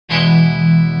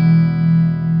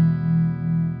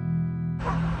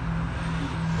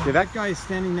Okay, that guy is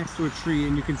standing next to a tree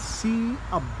and you can see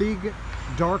a big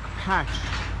dark patch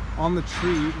on the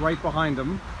tree right behind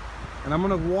him. And I'm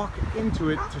gonna walk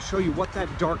into it to show you what that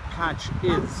dark patch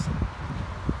is.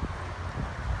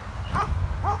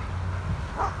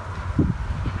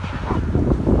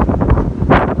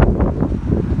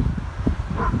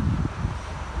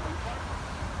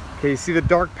 Okay, you see the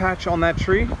dark patch on that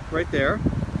tree right there?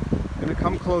 I'm gonna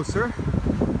come closer.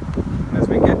 And as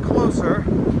we get closer,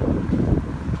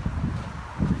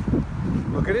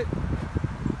 look at it.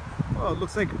 Oh, it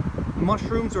looks like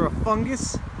mushrooms or a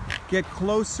fungus. Get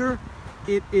closer.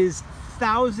 It is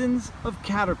thousands of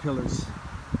caterpillars.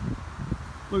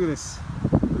 Look at this.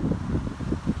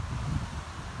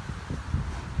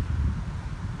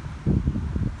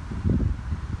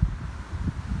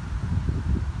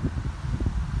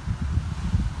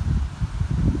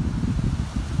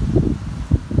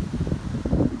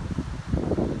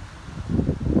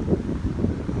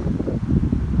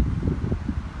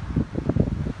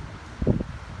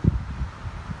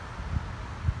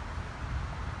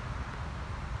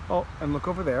 Oh, and look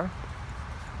over there.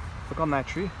 Look on that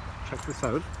tree. Check this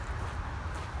out.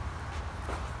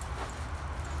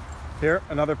 Here,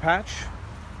 another patch.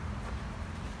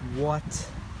 What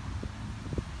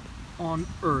on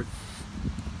earth?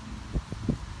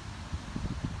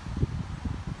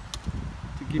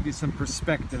 To give you some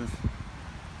perspective.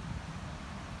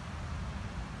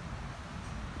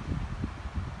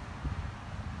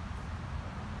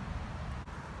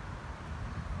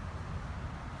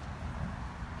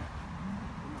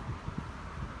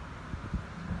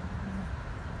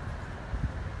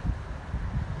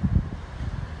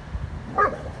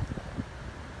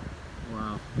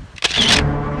 Wow.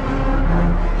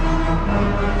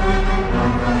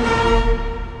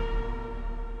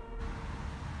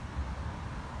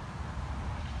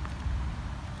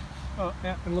 Oh,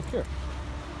 yeah, and look here.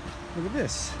 Look at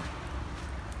this.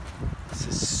 This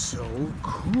is so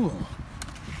cool.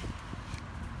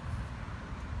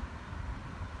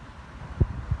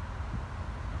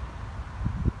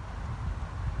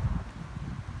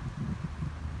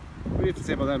 What do you have to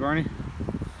say about that, Barney?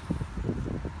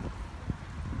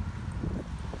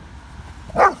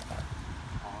 Wow.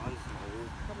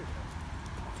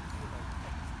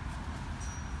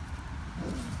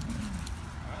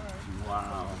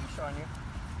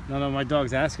 No, my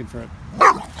dog's asking for it.